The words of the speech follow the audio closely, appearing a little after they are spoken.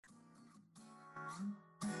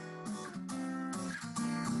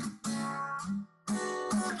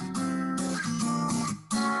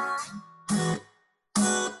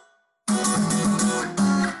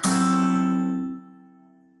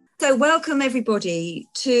So welcome everybody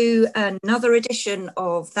to another edition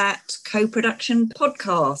of that co-production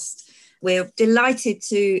podcast. We're delighted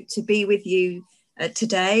to be with you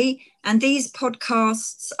today, and these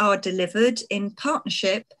podcasts are delivered in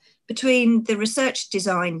partnership between the Research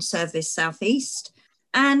Design Service South East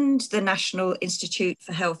and the National Institute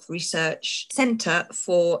for Health Research Centre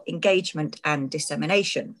for Engagement and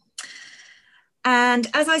Dissemination. And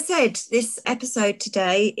as I said, this episode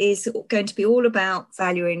today is going to be all about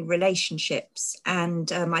valuing relationships. And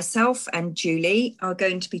myself and Julie are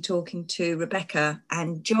going to be talking to Rebecca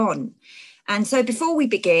and John. And so before we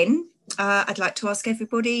begin, I'd like to ask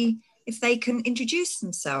everybody if they can introduce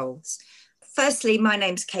themselves. Firstly, my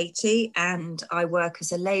name's Katie, and I work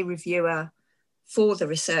as a lay reviewer for the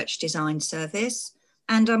Research Design Service.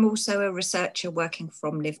 And I'm also a researcher working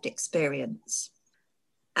from lived experience.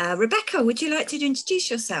 Rebecca, would you like to introduce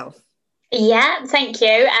yourself? Yeah, thank you.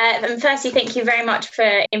 And firstly, thank you very much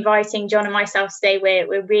for inviting John and myself today.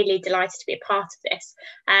 We're really delighted to be a part of this.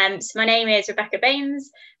 So my name is Rebecca Baines,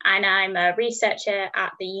 and I'm a researcher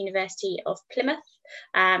at the University of Plymouth.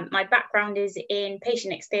 My background is in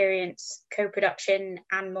patient experience, co-production,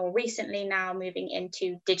 and more recently now moving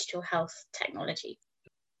into digital health technology.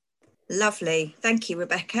 Lovely. Thank you,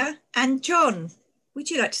 Rebecca. And John, would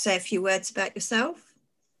you like to say a few words about yourself?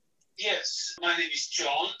 Yes, my name is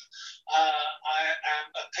John. I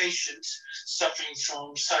am a patient suffering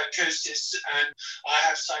from psychosis, and I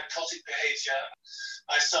have psychotic behaviour.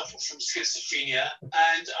 I suffer from schizophrenia,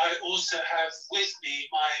 and I also have with me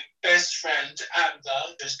my best friend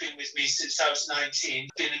Amber, who's been with me since I was 19,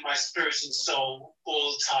 been in my spirit and soul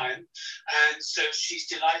all the time, and so she's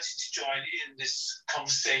delighted to join in this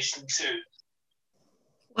conversation too.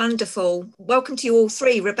 Wonderful. Welcome to you all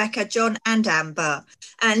three, Rebecca, John and Amber.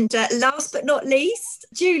 And last but not least,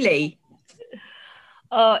 Julie.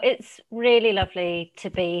 Oh, it's really lovely to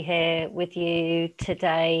be here with you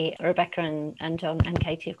today, Rebecca and John and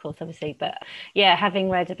Katie, of course, obviously. But yeah, having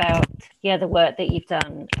read about the work that you've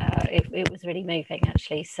done, it was really moving,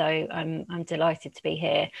 actually. So I'm delighted to be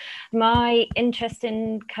here. My interest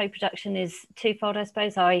in co-production is twofold, I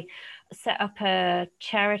suppose. I set up a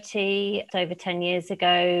charity over 10 years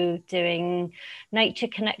ago doing nature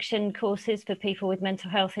connection courses for people with mental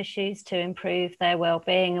health issues to improve their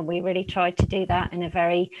well-being, and we really tried to do that in a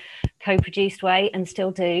very co-produced way and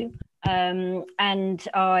still do. And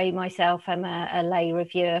I myself am a lay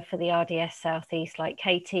reviewer for the RDS South East, like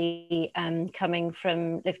Katie, coming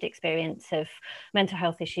from lived experience of mental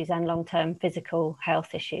health issues and long-term physical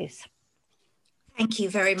health issues. Thank you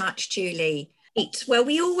very much, Julie. Well,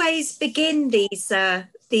 we always begin these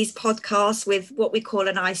podcasts with what we call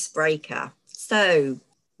an icebreaker. So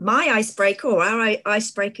my icebreaker, or our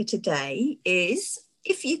icebreaker today, is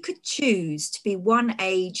if you could choose to be one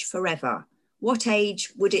age forever, what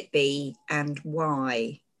age would it be and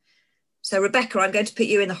why? So Rebecca, I'm going to put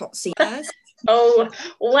you in the hot seat first. Oh,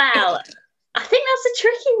 wow. I think that's a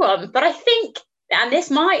tricky one, but I think, and this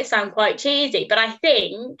might sound quite cheesy, but I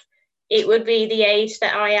think it would be the age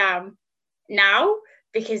that I am now,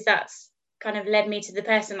 because that's kind of led me to the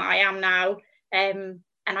person that I am now, and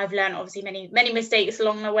I've learned obviously many mistakes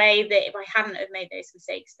along the way, that if I hadn't have made those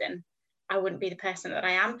mistakes, then I wouldn't be the person that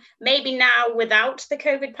I am. Maybe now without the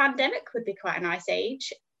COVID pandemic would be quite a nice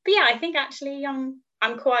age, but yeah, I think actually I'm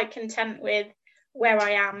quite content with where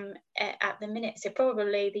I am at the minute, so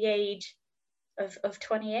probably the age of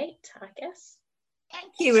 28, I guess.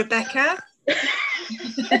 Thank you, Rebecca.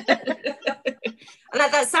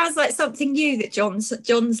 That sounds like something new that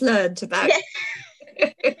John's learned about.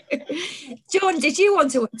 Yeah. John, did you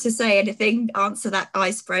want to say anything, answer that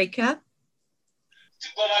icebreaker?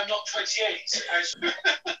 Well, I'm not 28.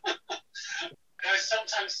 I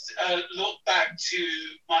sometimes look back to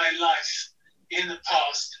my life in the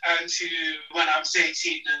past and to when I was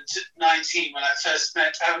 18 and 19 when I first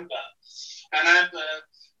met Amber. And Amber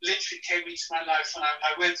literally came into my life when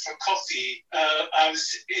I went for coffee. I was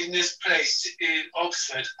in this place in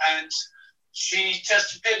Oxford, and she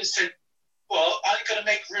just appeared and said, well, I'm going to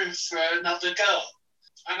make room for another girl.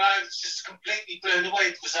 And I was just completely blown away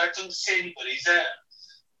because I couldn't see anybody there.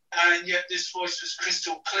 And yet this voice was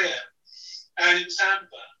crystal clear, and it was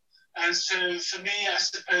Amber. And so for me, I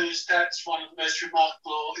suppose that's one of the most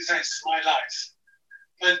remarkable events of my life.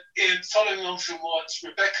 But in following on from what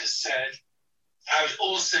Rebecca said, I would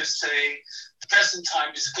also say the present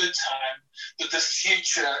time is a good time, but the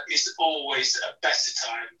future is always a better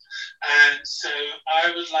time. And so I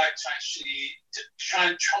would like to actually try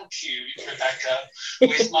and trump you, Rebecca,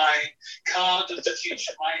 with my card of the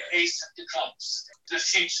future, my ace of the clubs, the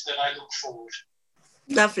future that I look forward.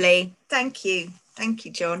 Lovely. Thank you. Thank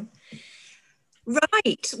you, John.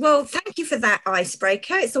 Right. Well, thank you for that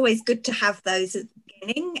icebreaker. It's always good to have those at the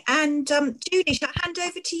beginning. And Judy, shall I hand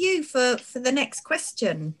over to you for the next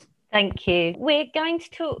question? Thank you. We're going to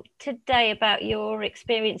talk today about your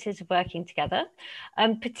experiences of working together,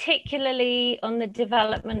 particularly on the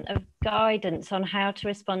development of guidance on how to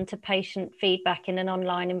respond to patient feedback in an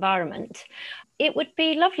online environment. It would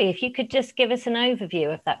be lovely if you could just give us an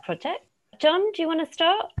overview of that project. John, do you want to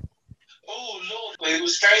start? Oh, Lord. Well, it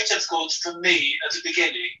was very difficult for me at the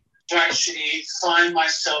beginning to actually find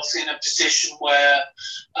myself in a position where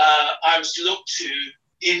I was looked to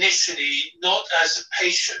initially not as a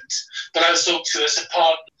patient, but I was looked to as a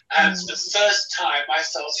partner. And for the first time, I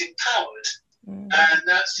felt empowered. And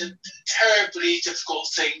that's a terribly difficult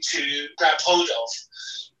thing to grab hold of.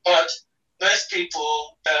 But most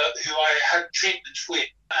people who I had treatment with,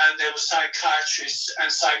 and there were psychiatrists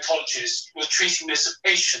and psychologists, were treating me as a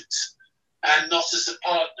patient and not as a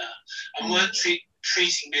partner, and weren't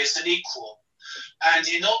treating me as an equal. And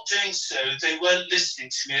in not doing so, they weren't listening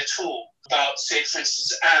to me at all about, say, for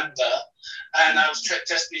instance, Amber. And I was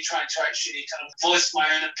desperately trying to actually kind of voice my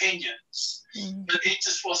own opinions, but it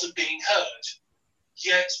just wasn't being heard.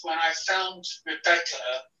 Yet when I found Rebecca,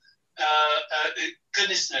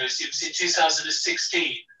 goodness knows, it was in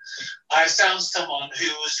 2016, I found someone who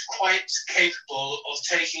was quite capable of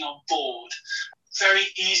taking on board very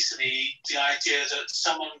easily the idea that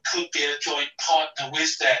someone could be a joint partner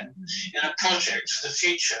with them in a project for the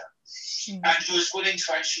future, and who was willing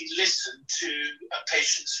to actually listen to a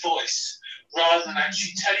patient's voice rather than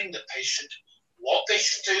actually telling the patient what they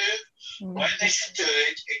should do, when they should do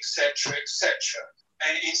it, etc., etc.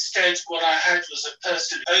 And instead, what I had was a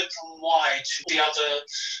person open wide to the other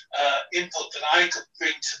input that I could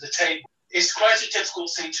bring to the table. It's quite a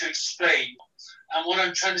difficult thing to explain. And what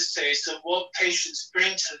I'm trying to say is that what patients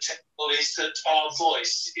bring to the table is that our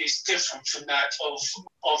voice is different from that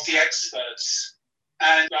of the experts.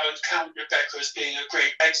 And I would count Rebecca as being a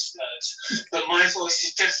great expert, but my voice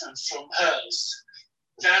is different from hers.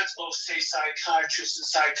 That of, say, psychiatrists and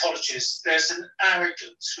psychologists, there's an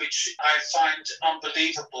arrogance which I find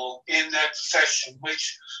unbelievable in their profession,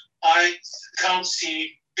 which I can't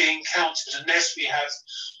see being countered unless we have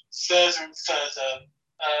further and further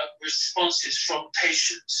responses from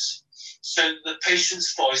patients. So the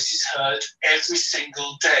patient's voice is heard every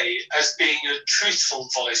single day as being a truthful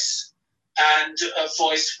voice and a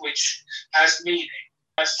voice which has meaning.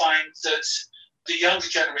 I find that the younger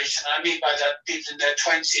generation, I mean by that people in their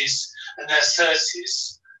 20s and their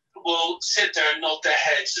 30s, will sit there and nod their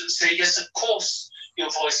heads and say, yes, of course your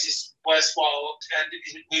voice is worthwhile and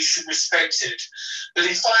we should respect it. But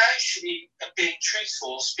if I actually, being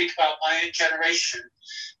truthful, speak about my own generation,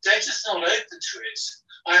 they're just not open to it.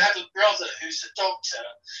 I have a brother who's a doctor,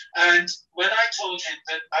 and when I told him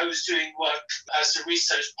that I was doing work as a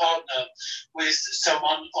research partner with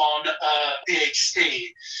someone on a PhD,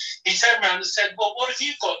 he turned around and said, well, what have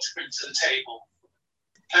you got to bring to the table?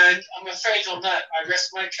 And I'm afraid on that, I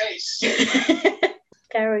rest my case.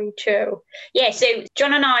 Very true. Yeah, so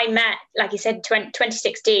John and I met, like you said,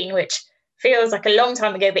 2016, which feels like a long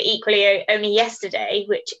time ago, but equally only yesterday,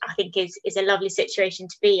 which I think is a lovely situation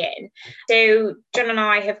to be in. So John and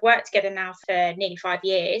I have worked together now for nearly 5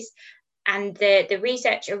 years, and the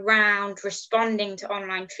research around responding to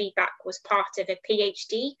online feedback was part of a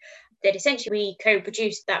PhD that essentially we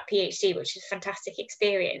co-produced that PhD, which is a fantastic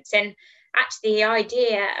experience. And actually the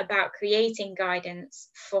idea about creating guidance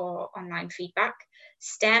for online feedback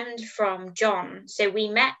stemmed from John. So we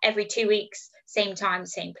met every 2 weeks, same time,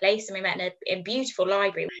 same place, and we met in a beautiful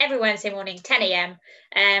library every Wednesday morning, 10 a.m.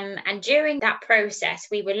 And during that process,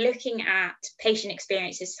 we were looking at patient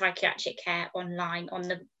experiences, psychiatric care online on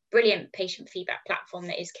the brilliant patient feedback platform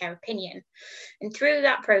that is Care Opinion. And through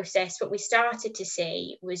that process, what we started to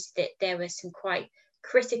see was that there were some quite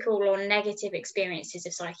critical or negative experiences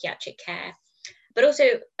of psychiatric care, but also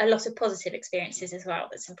a lot of positive experiences as well.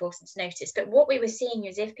 That's important to notice. But what we were seeing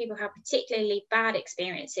is if people had particularly bad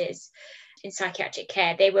experiences in psychiatric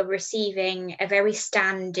care, they were receiving a very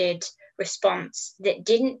standard response that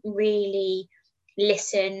didn't really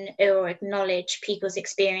listen or acknowledge people's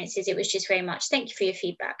experiences. It was just very much, thank you for your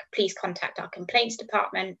feedback. Please contact our complaints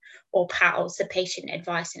department or PALS, the Patient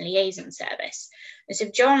Advice and Liaison Service. And so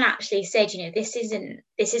John actually said, this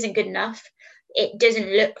isn't good enough. It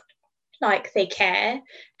doesn't look like they care,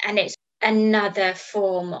 and it's another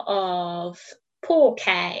form of poor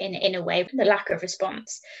care in a way, the lack of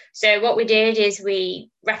response. So what we did is we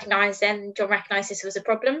recognised then, John recognised this was a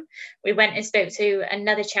problem. We went and spoke to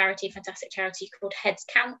another charity, fantastic charity called Heads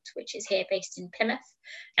Count, which is here based in Plymouth.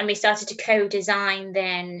 And we started to co-design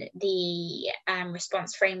then the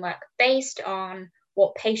response framework based on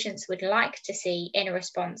what patients would like to see in a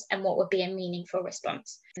response and what would be a meaningful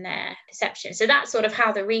response in their perception. So that's sort of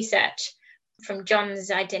how the research from John's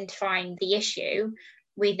identifying the issue,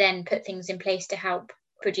 we then put things in place to help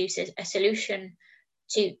produce a solution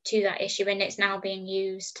to that issue, and it's now being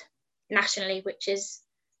used nationally, which is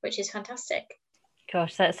fantastic.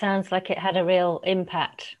 Gosh, that sounds like it had a real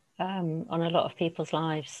impact on a lot of people's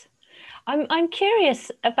lives. I'm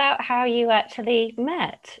curious about how you actually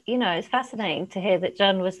met. You know, it's fascinating to hear that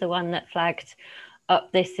John was the one that flagged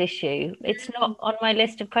up this issue. It's not on my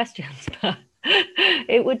list of questions, but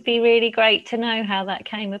it would be really great to know how that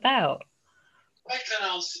came about. I can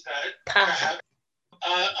answer that.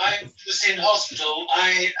 I was in hospital.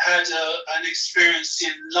 I had an experience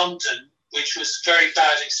in London, which was a very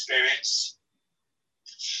bad experience.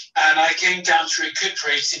 And I came down to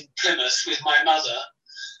recuperate in Plymouth with my mother.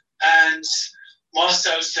 And whilst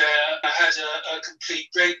I was there, I had a complete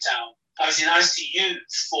breakdown. I was in ICU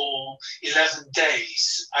for 11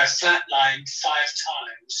 days. I flatlined 5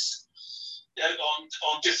 times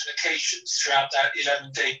on different occasions throughout that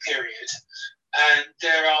 11-day period. And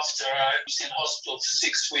thereafter, I was in hospital for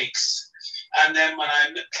 6 weeks. And then when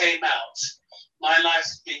I came out, my life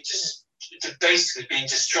had basically been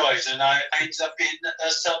destroyed. And I ended up in the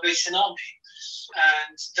Salvation Army.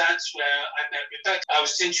 And that's where I met Rebecca. I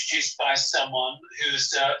was introduced by someone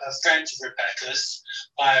who's a friend of Rebecca's,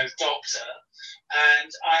 by a doctor.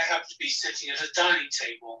 And I happened to be sitting at a dining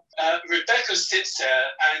table. Rebecca sits there,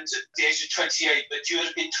 and at the age of 28, but you would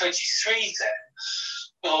have been 23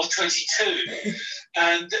 then, or 22.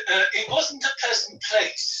 And it wasn't a pleasant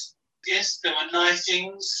place. Yes, there were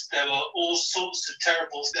knifings, there were all sorts of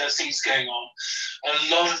terrible things going on,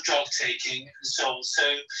 a lot of drug taking and so on. So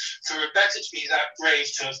for Rebecca to be that brave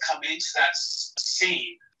to have come into that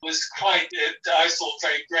scene was quite, I thought,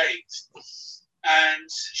 very brave. And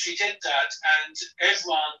she did that, and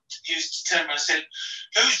everyone used to turn around and say,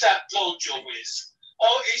 "Who's that blonde you're with?"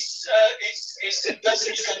 "Oh, it's the person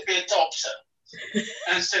who's going to be a doctor."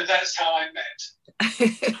 And so that's how I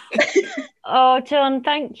met. Oh, John,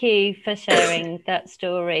 thank you for sharing that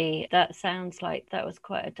story. That sounds like that was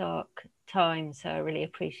quite a dark time, so I really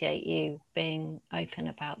appreciate you being open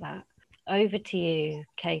about that. Over to you,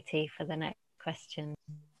 Katie, for the next question.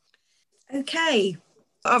 Okay.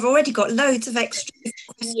 I've already got loads of extra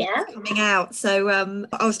questions coming out, so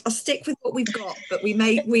I'll stick with what we've got, but we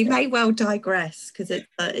may well digress because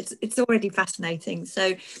it's already fascinating.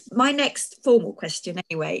 So my next formal question,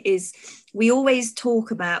 anyway, is we always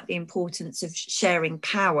talk about the importance of sharing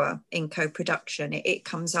power in co-production. It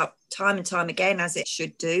comes up time and time again, as it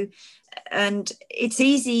should do, and it's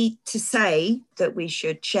easy to say that we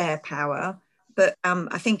should share power. But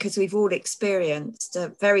I think, as we've all experienced,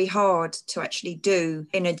 very hard to actually do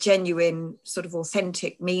in a genuine, sort of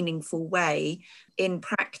authentic, meaningful way in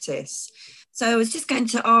practice. So I was just going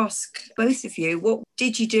to ask both of you, what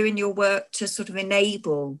did you do in your work to sort of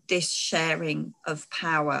enable this sharing of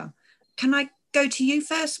power? Can I go to you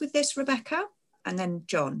first with this, Rebecca, and then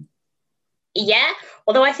John? Yeah,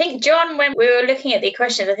 although I think John, when we were looking at the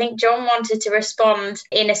questions, I think John wanted to respond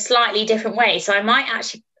in a slightly different way. So I might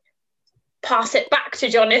actually pass it back to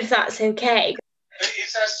John, if that's okay.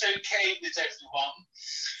 If that's okay with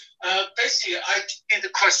everyone. Basically, I see the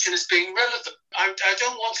question as being relevant. I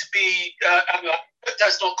don't want to be,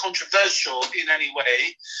 that's not controversial in any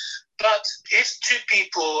way, but if 2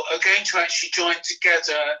 people are going to actually join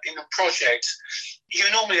together in a project,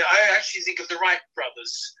 I actually think of the Wright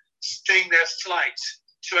brothers doing their flight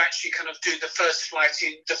to actually kind of do the first flight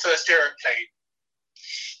in the first aeroplane.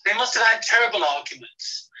 They must have had terrible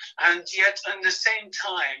arguments. And yet, at the same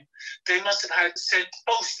time, they must have had said,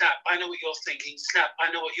 "Oh, snap, I know what you're thinking. Snap,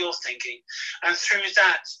 I know what you're thinking." And through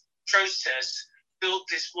that process, built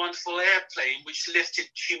this wonderful airplane which lifted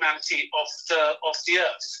humanity off the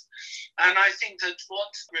earth. And I think that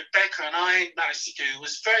what Rebecca and I managed to do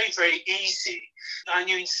was very, very easy. I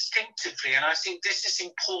knew instinctively, and I think this is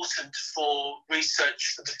important for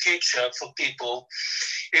research for the future for people,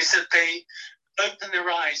 is that they open their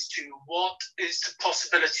eyes to what is the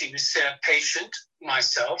possibility with, say, a patient,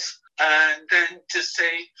 myself, and then to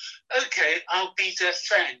say, okay, I'll be their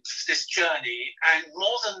friend for this journey. And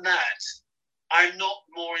more than that, I'm not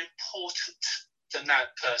more important than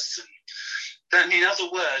that person. then in other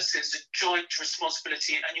words, there's a joint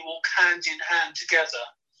responsibility and you walk hand in hand together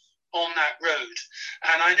on that road.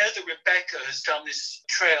 And I know that Rebecca has done this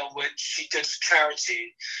trail which she did for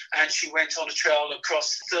charity, and she went on a trail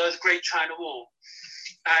across the Great China Wall.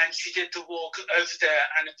 And she did the walk over there,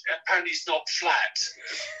 and apparently it's not flat.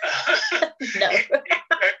 No.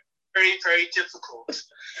 Very, very difficult.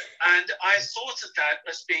 And I thought of that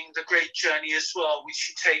as being the great journey as well, which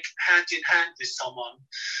you take hand in hand with someone.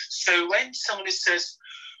 So when somebody says,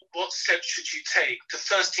 what steps should you take? The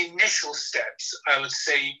first initial steps I would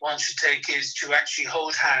say one should take is to actually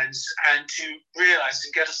hold hands and to realize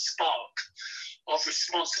and get a spark of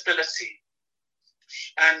responsibility.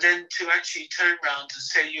 And then to actually turn around and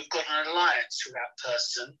say you've got an alliance with that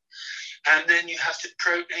person. And then you have to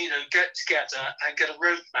get together and get a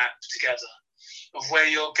roadmap together of where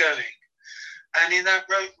you're going. And in that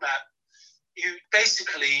roadmap, you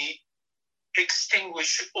basically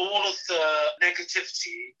extinguish all of the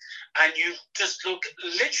negativity, and you just look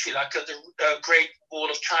literally like at the Great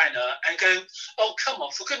Wall of China and go, oh, come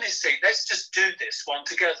on, for goodness sake, let's just do this one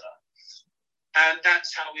together. And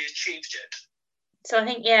that's how we achieved it. So I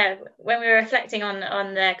think, yeah, when we were reflecting on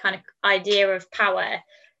the kind of idea of power,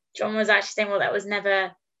 John was actually saying, well, that was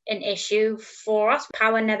never an issue for us.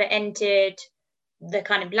 Power never entered the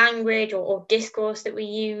kind of language or discourse that we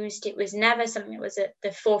used. It was never something that was at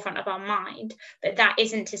the forefront of our mind. But that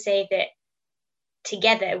isn't to say that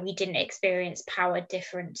together we didn't experience power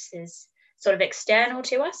differences sort of external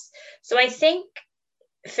to us. So I think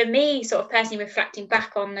for me, sort of personally reflecting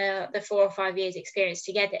back on the 4 or 5 years experience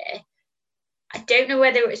together, I don't know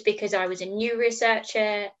whether it was because I was a new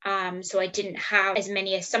researcher, so I didn't have as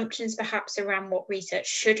many assumptions perhaps around what research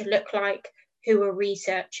should look like, who a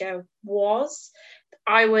researcher was.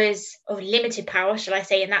 I was of limited power, shall I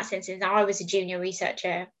say, in that sense, and I was a junior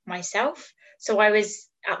researcher myself. So I was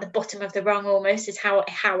at the bottom of the rung almost, is how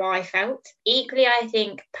I felt. Equally, I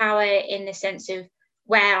think power in the sense of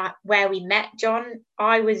where we met, John,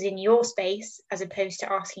 I was in your space as opposed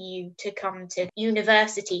to asking you to come to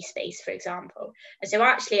university space, for example. And so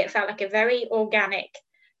actually it felt like a very organic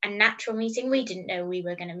and natural meeting. We didn't know we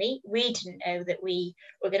were going to meet. We didn't know that we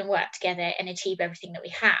were going to work together and achieve everything that we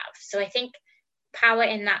have. So I think power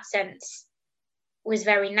in that sense was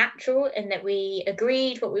very natural, in that we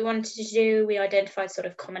agreed what we wanted to do. We identified sort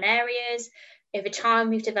of common areas. Over time,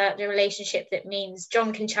 we've developed a relationship that means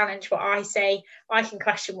John can challenge what I say, I can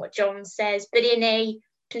question what John says, but in a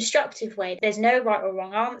constructive way. There's no right or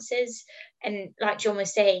wrong answers. And like John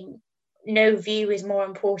was saying, no view is more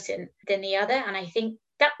important than the other. And I think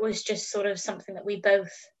that was just sort of something that we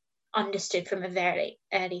both understood from a very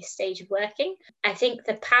early stage of working. I think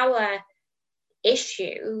the power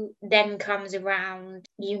issue then comes around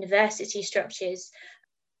university structures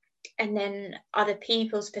and then other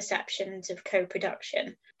people's perceptions of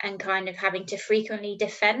co-production, and kind of having to frequently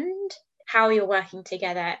defend how you're working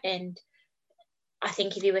together. And I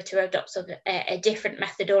think if you were to adopt sort of a different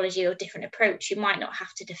methodology or different approach, you might not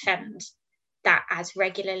have to defend that as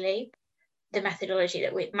regularly. The methodology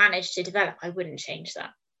that we've managed to develop, I wouldn't change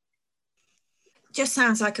that. Just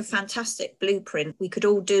sounds like a fantastic blueprint we could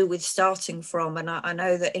all do with starting from. And I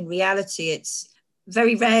know that in reality, it's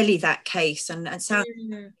very rarely that case, and sounds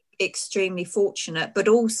extremely fortunate, but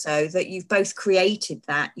also that you've both created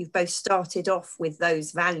that, you've both started off with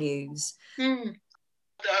those values. Being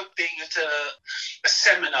at a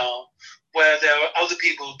seminar where there were other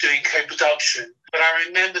people doing co-production, but I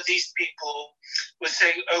remember these people were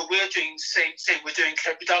saying, oh, we're doing we're doing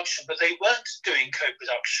co-production, but they weren't doing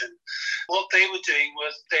co-production. What they were doing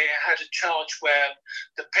was they had a charge where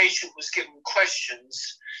the patient was given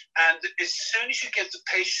questions, and as soon as you give the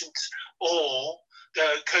patient or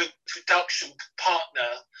the co-production partner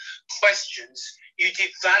questions, you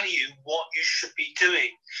devalue what you should be doing.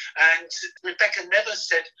 And Rebecca never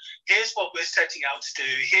said, here's what we're setting out to do,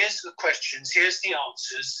 here's the questions, here's the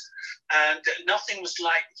answers. And nothing was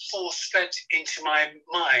like force-fed into my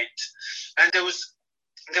mind. And there was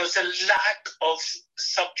a lack of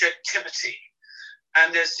subjectivity.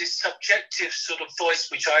 And there's this subjective sort of voice,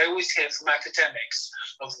 which I always hear from academics,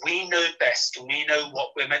 of we know best and we know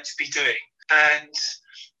what we're meant to be doing.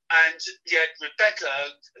 And yet Rebecca,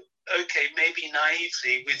 okay, maybe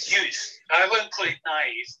naively with youth, I won't call it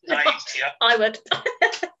naivety. I would.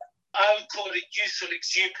 I would call it youthful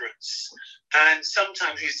exuberance. And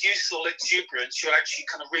sometimes with youthful exuberance, you actually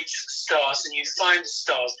kind of reach the stars, and you find the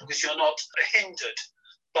stars because you're not hindered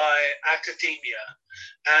by academia.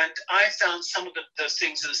 And I found some of the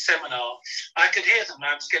things in the seminar, I could hear them.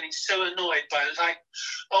 I was getting so annoyed by it, like,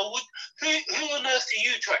 oh, who on earth are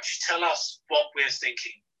you to actually tell us what we're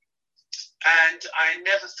thinking? And I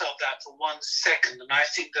never felt that for 1 second. And I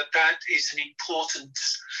think that that is an important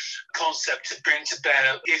concept to bring to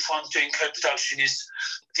bear if one's doing co-production, is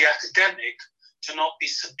the academic to not be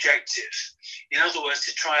subjective. In other words,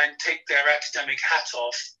 to try and take their academic hat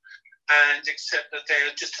off and accept that they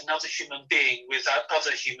are just another human being with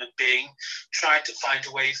other human being trying to find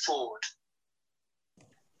a way forward.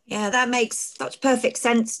 Yeah, that makes such perfect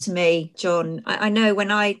sense to me, John. I know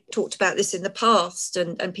when I talked about this in the past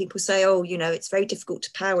and people say, oh, you know, it's very difficult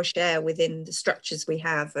to power share within the structures we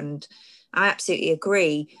have. And I absolutely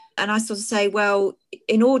agree. And I sort of say, well,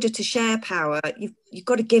 in order to share power, you've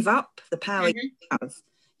got to give up the power you have.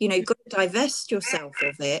 You know, you've got to divest yourself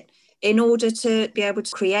of it in order to be able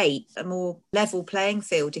to create a more level playing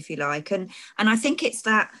field, if you like. And I think it's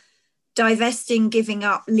that divesting, giving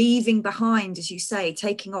up, leaving behind, as you say,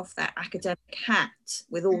 taking off that academic hat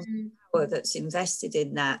with all the power that's invested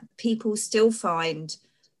in that, people still find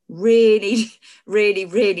really, really,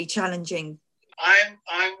 really challenging.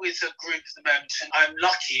 I'm with a group at the moment, and I'm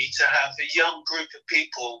lucky to have a young group of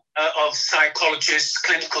people, of psychologists,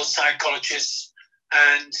 clinical psychologists,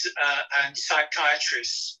 and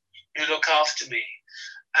psychiatrists who look after me.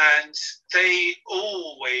 And they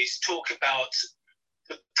always talk about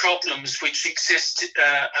the problems which exist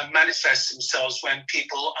and manifest themselves when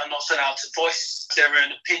people are not allowed to voice their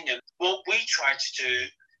own opinion. What we try to do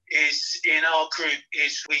is, in our group,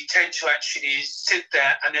 is we tend to actually sit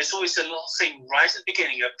there, and there's always a little thing right at the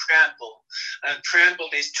beginning, a preamble. And preamble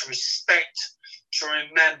is to respect, to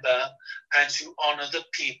remember, and to honour the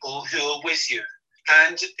people who are with you.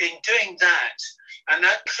 And in doing that, and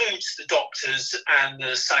that includes the doctors and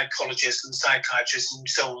the psychologists and psychiatrists and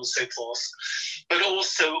so on and so forth, but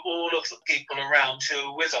also all of the people around who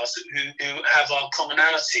are with us, who have our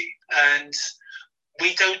commonality. And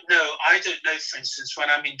we don't know, I don't know, for instance, when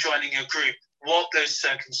I'm joining a group, what those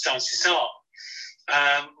circumstances are.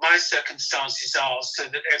 My circumstances are, so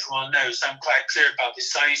that everyone knows, I'm quite clear about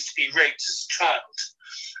this. I used to be raped as a child,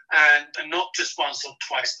 and not just once or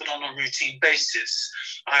twice, but on a routine basis.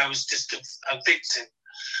 I was just a victim,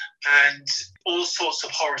 and all sorts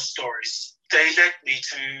of horror stories. They led me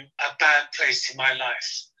to a bad place in my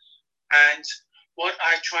life. And what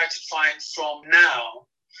I try to find from now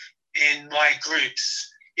in my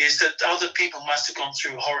groups is that other people must have gone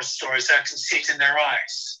through horror stories. I can see it in their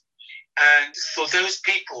eyes. And for those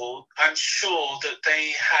people, I'm sure that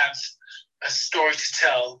they have a story to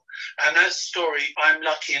tell. And that story, I'm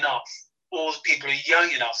lucky enough, all the people are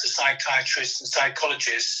young enough, the psychiatrists and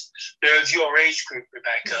psychologists, they're of your age group,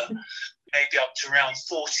 Rebecca, maybe up to around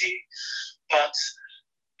 40. But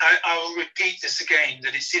I will repeat this again,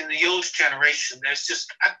 that it's in the older generation, there's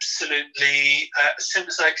just absolutely, as soon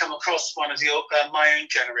as I come across one of my own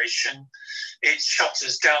generation, it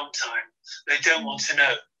shutters down time. They don't want to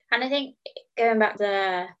know. And I think, going back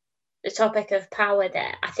to the topic of power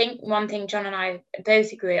there, I think one thing John and I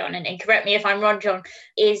both agree on, and correct me if I'm wrong, John,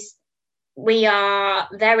 is we are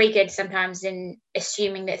very good sometimes in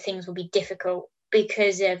assuming that things will be difficult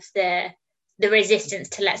because of the resistance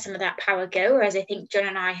to let some of that power go, whereas I think John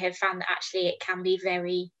and I have found that actually it can be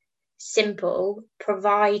very simple,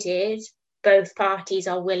 provided both parties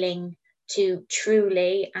are willing to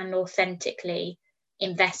truly and authentically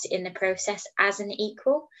invest in the process as an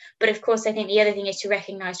equal. But of course, I think the other thing is to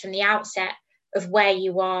recognise from the outset of where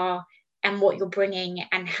you are and what you're bringing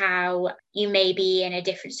and how you may be in a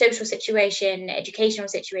different social situation, educational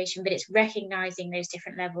situation, but it's recognising those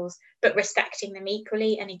different levels, but respecting them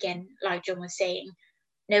equally. And again, like John was saying,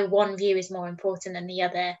 no one view is more important than the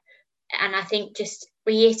other. And I think just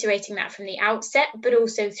reiterating that from the outset, but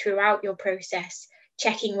also throughout your process,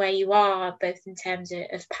 checking where you are, both in terms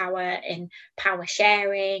of power and power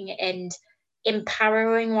sharing and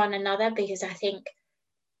empowering one another, because I think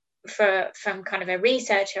from kind of a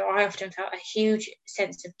researcher, I often felt a huge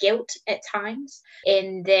sense of guilt at times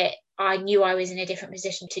in that I knew I was in a different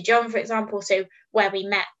position to John, for example. So where we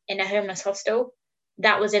met in a homeless hostel,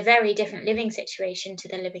 that was a very different living situation to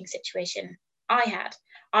the living situation I had.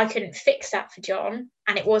 I couldn't fix that for John,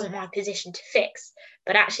 and it wasn't my position to fix.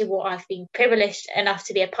 But actually what I've been privileged enough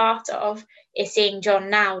to be a part of is seeing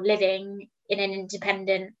John now living in an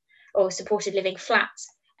independent or supported living flat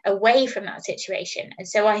away from that situation. And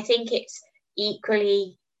so I think it's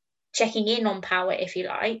equally checking in on power, if you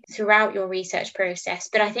like, throughout your research process.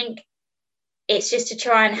 But I think it's just to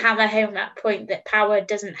try and hammer home that point that power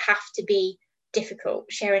doesn't have to be difficult.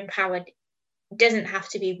 Sharing power doesn't have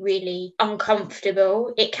to be really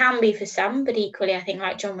uncomfortable. It can be for some, but equally, I think,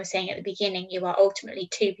 like John was saying at the beginning, you are ultimately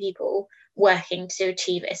two people working to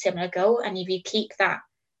achieve a similar goal. And if you keep that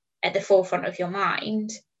at the forefront of your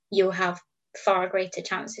mind, you'll have far greater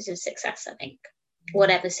chances of success, I think.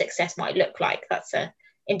 Whatever success might look like, that's a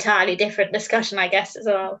entirely different discussion, I guess, as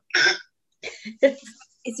well.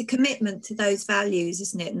 It's a commitment to those values,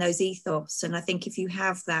 isn't it, and those ethos. And I think if you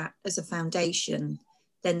have that as a foundation,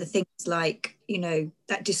 then the things like, you know,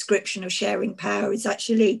 that description of sharing power is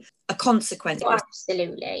actually a consequence. Oh,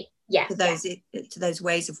 absolutely, yeah. To those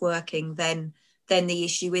ways of working, then the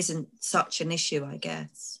issue isn't such an issue, I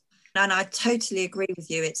guess. And I totally agree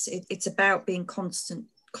with you. It's about being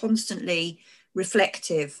constantly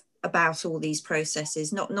reflective about all these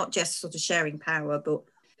processes, not just sort of sharing power, but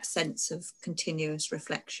a sense of continuous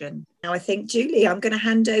reflection. Now, I think, Julie, I'm going to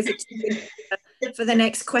hand over to you for the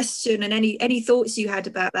next question, and any thoughts you had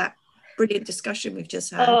about that brilliant discussion we've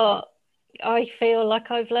just had. Oh, I feel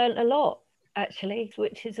like I've learned a lot, actually,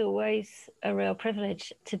 which is always a real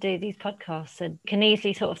privilege to do these podcasts, and can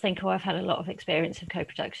easily sort of think, oh, I've had a lot of experience of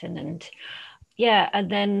co-production, and yeah, and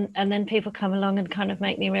then people come along and kind of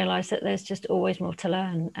make me realise that there's just always more to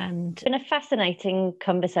learn. And it's been a fascinating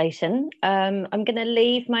conversation. I'm going to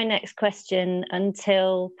leave my next question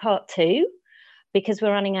until part 2 because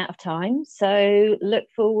we're running out of time. So look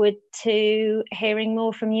forward to hearing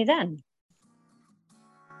more from you then.